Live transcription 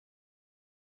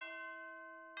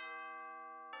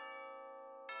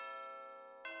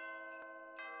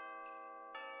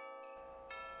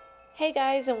Hey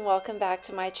guys, and welcome back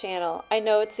to my channel. I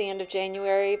know it's the end of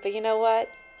January, but you know what?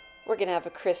 We're gonna have a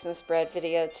Christmas bread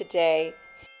video today.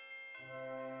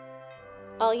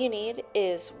 All you need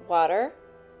is water,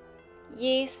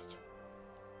 yeast,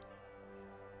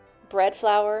 bread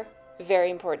flour,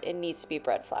 very important, it needs to be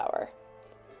bread flour,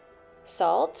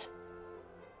 salt,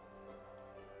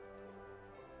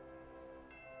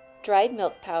 dried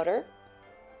milk powder,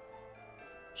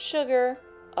 sugar,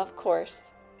 of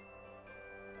course,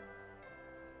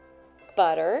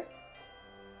 butter,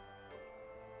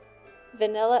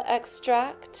 vanilla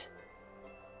extract,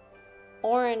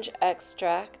 orange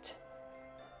extract,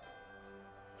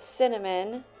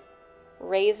 cinnamon,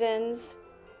 raisins,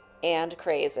 and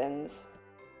craisins.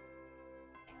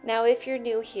 Now, if you're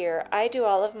new here, I do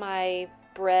all of my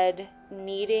bread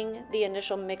kneading, the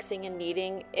initial mixing and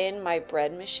kneading in my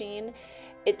bread machine.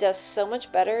 It does so much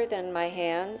better than my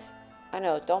hands. I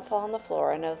know, don't fall on the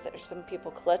floor. I know there's some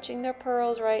people clutching their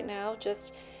pearls right now.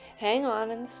 Just hang on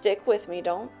and stick with me.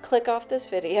 Don't click off this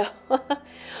video.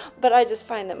 But I just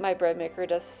find that my bread maker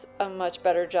does a much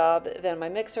better job than my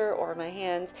mixer or my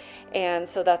hands. And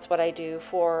so that's what I do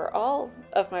for all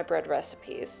of my bread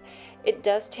recipes. It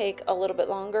does take a little bit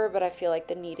longer, but I feel like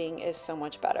the kneading is so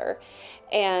much better.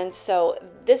 And so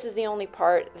this is the only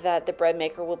part that the bread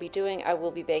maker will be doing. I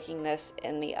will be baking this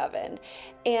in the oven.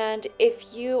 And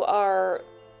if you are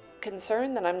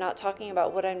concerned that I'm not talking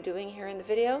about what I'm doing here in the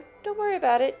video, don't worry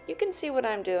about it. You can see what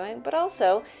I'm doing, but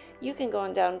also you can go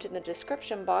on down to the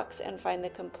description box and find the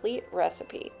complete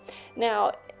recipe.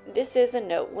 Now, this is a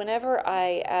note. Whenever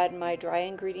I add my dry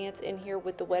ingredients in here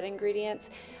with the wet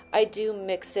ingredients, I do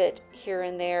mix it here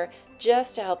and there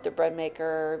just to help the bread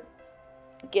maker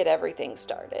get everything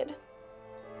started.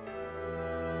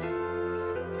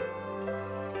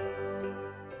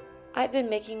 I've been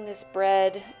making this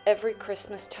bread every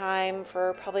Christmas time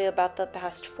for probably about the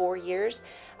past 4 years.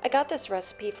 I got this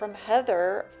recipe from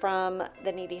Heather from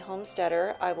The Needy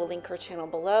Homesteader. I will link her channel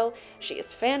below. She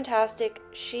is fantastic.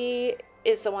 She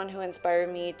is the one who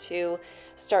inspired me to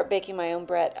start baking my own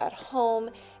bread at home,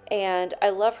 and I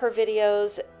love her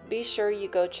videos. Be sure you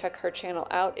go check her channel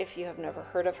out if you have never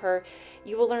heard of her.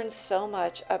 You will learn so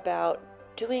much about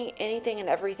doing anything and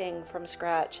everything from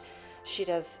scratch. She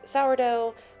does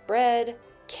sourdough, bread,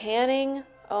 canning.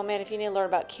 Oh man, if you need to learn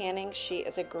about canning, she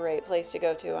is a great place to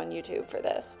go to on YouTube for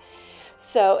this.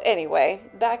 So anyway,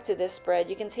 back to this bread.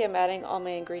 You can see I'm adding all my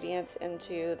ingredients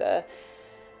into the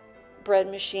bread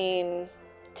machine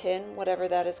tin, whatever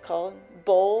that is called,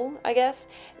 bowl, I guess.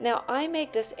 Now I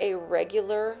make this a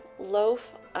regular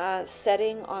loaf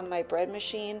setting on my bread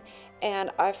machine,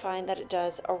 and I find that it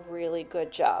does a really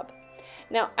good job.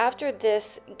 Now, after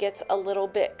this gets a little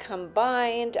bit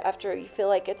combined, after you feel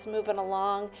like it's moving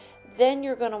along, then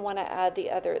you're going to want to add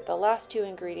the last two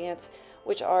ingredients,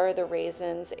 which are the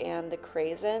raisins and the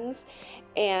craisins.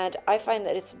 And I find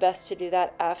that it's best to do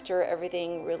that after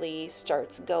everything really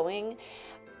starts going.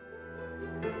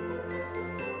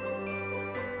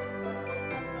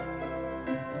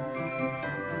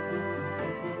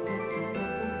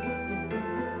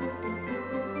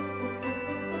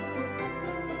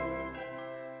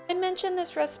 I mentioned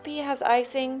this recipe has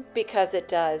icing because it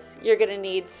does. You're going to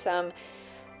need some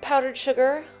powdered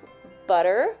sugar,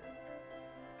 butter,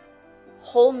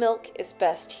 whole milk is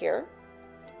best here,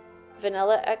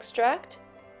 vanilla extract,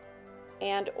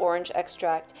 and orange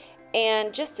extract.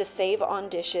 And just to save on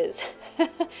dishes,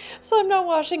 so I'm not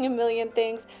washing a million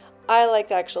things, I like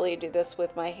to actually do this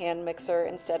with my hand mixer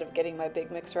instead of getting my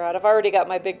big mixer out. I've already got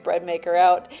my big bread maker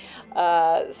out.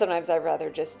 Sometimes I'd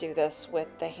rather just do this with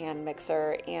the hand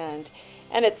mixer, and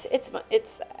it's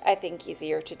I think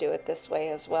easier to do it this way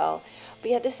as well.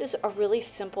 But yeah, this is a really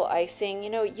simple icing. You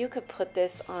know, you could put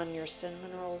this on your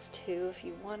cinnamon rolls too if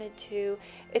you wanted to.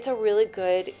 It's a really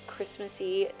good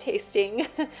Christmassy tasting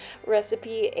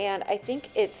recipe, and I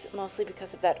think it's mostly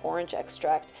because of that orange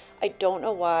extract. I don't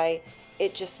know why.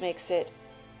 It just makes it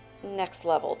next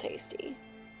level tasty.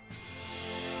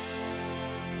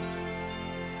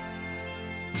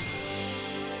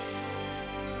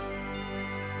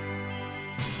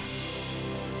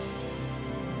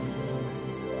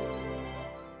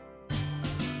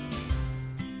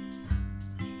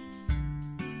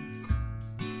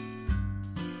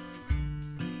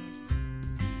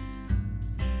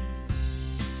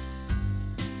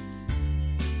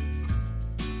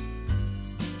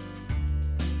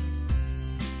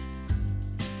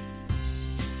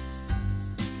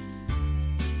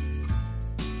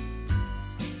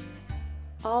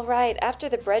 All right, after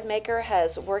the bread maker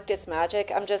has worked its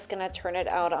magic, I'm just gonna turn it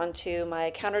out onto my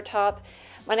countertop,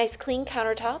 my nice clean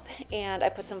countertop, and I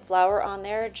put some flour on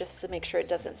there just to make sure it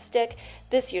doesn't stick.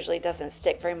 This usually doesn't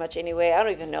stick very much anyway. I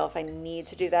don't even know if I need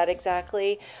to do that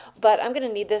exactly, but I'm gonna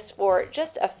knead this for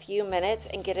just a few minutes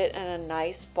and get it in a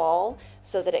nice ball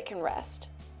so that it can rest.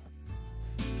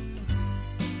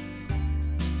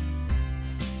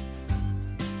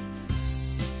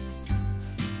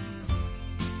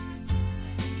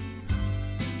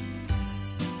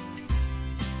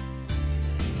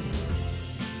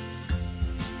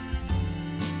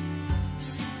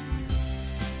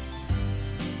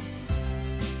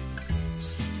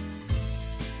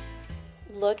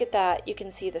 Look at that. You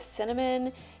can see the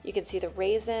cinnamon, you can see the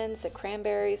raisins, the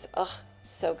cranberries. Ugh,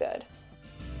 so good.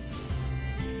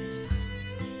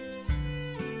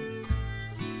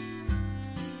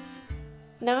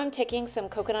 Now I'm taking some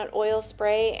coconut oil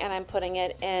spray and I'm putting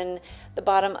it in the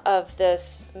bottom of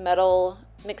this metal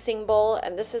mixing bowl,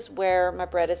 and this is where my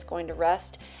bread is going to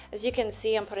rest. As you can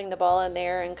see, I'm putting the ball in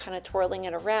there and kind of twirling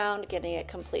it around, getting it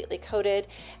completely coated,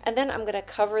 and then I'm going to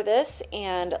cover this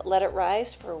and let it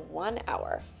rise for 1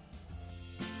 hour.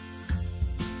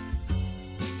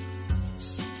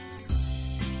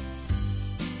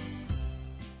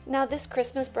 Now this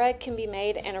Christmas bread can be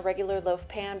made in a regular loaf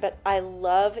pan, but I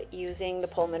love using the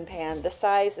Pullman pan. The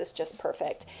size is just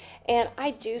perfect. And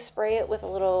I do spray it with a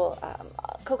little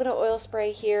coconut oil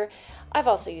spray here. I've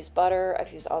also used butter,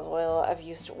 I've used olive oil, I've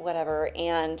used whatever,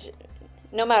 and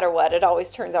no matter what, it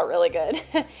always turns out really good.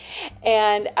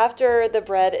 And after the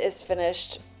bread is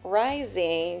finished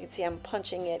rising, you can see I'm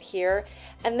punching it here,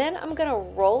 and then I'm gonna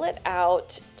roll it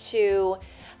out to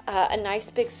a nice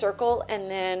big circle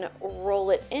and then roll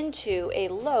it into a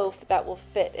loaf that will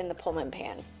fit in the Pullman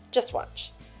pan. Just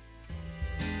watch.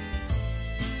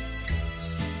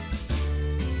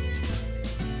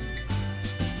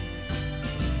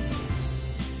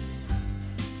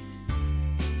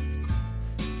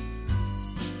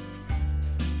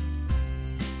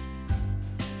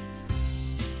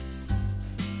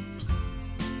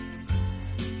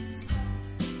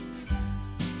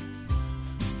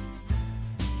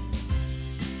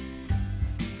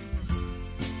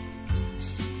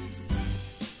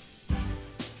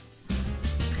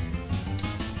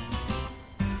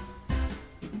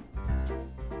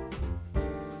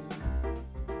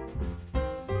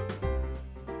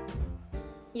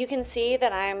 You can see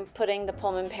that I'm putting the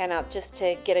Pullman pan out just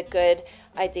to get a good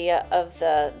idea of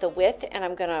the width, and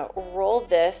I'm gonna roll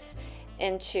this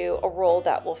into a roll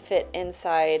that will fit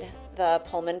inside the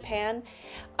Pullman pan.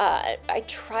 I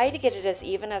try to get it as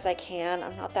even as I can.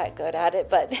 I'm not that good at it,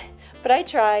 but I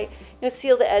try.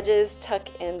 Seal the edges,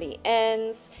 tuck in the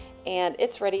ends, and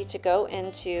it's ready to go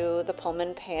into the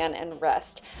Pullman pan and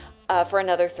rest for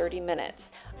another 30 minutes.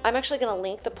 I'm actually going to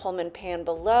link the Pullman pan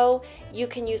below. You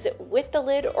can use it with the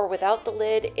lid or without the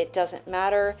lid. It doesn't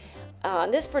matter.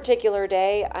 On this particular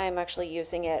day, I'm actually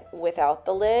using it without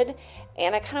the lid,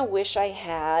 and I kind of wish I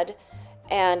had,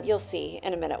 and you'll see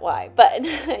in a minute why. But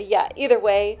yeah, either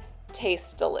way,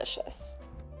 tastes delicious.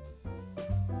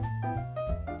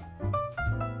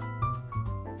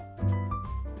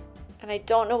 And I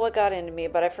don't know what got into me,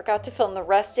 but I forgot to film the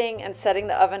resting and setting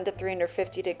the oven to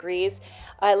 350 degrees.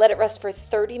 I let it rest for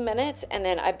 30 minutes and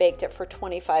then I baked it for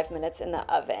 25 minutes in the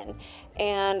oven.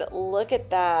 And look at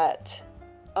that.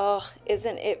 Oh,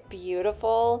 isn't it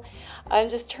beautiful? I'm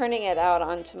just turning it out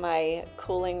onto my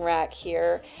cooling rack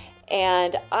here.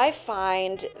 And I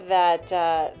find that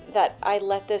that I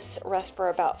let this rest for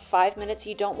about 5 minutes.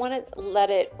 You don't want to let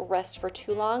it rest for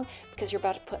too long because you're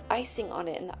about to put icing on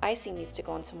it, and the icing needs to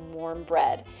go on some warm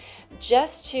bread.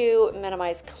 Just to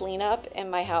minimize cleanup in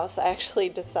my house, I actually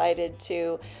decided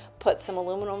to put some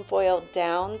aluminum foil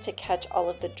down to catch all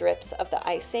of the drips of the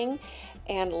icing.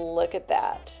 And look at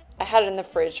that. I had it in the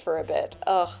fridge for a bit.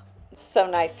 Oh, it's so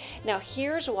nice. Now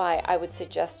here's why I would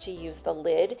suggest to use the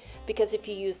lid, because if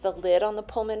you use the lid on the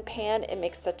Pullman pan, it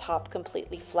makes the top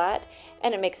completely flat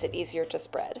and it makes it easier to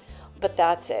spread. But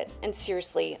that's it. And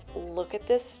seriously, look at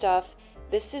this stuff.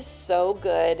 This is so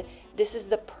good. This is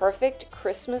the perfect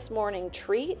Christmas morning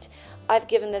treat. I've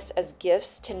given this as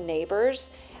gifts to neighbors.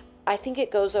 I think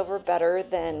it goes over better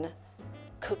than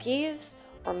cookies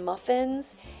or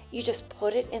muffins. You just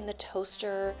put it in the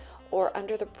toaster or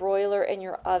under the broiler in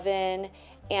your oven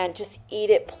and just eat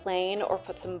it plain or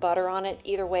put some butter on it.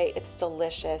 Either way, it's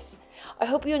delicious. I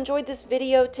hope you enjoyed this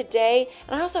video today,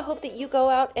 and I also hope that you go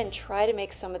out and try to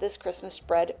make some of this Christmas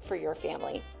bread for your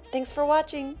family. Thanks for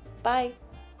watching. Bye.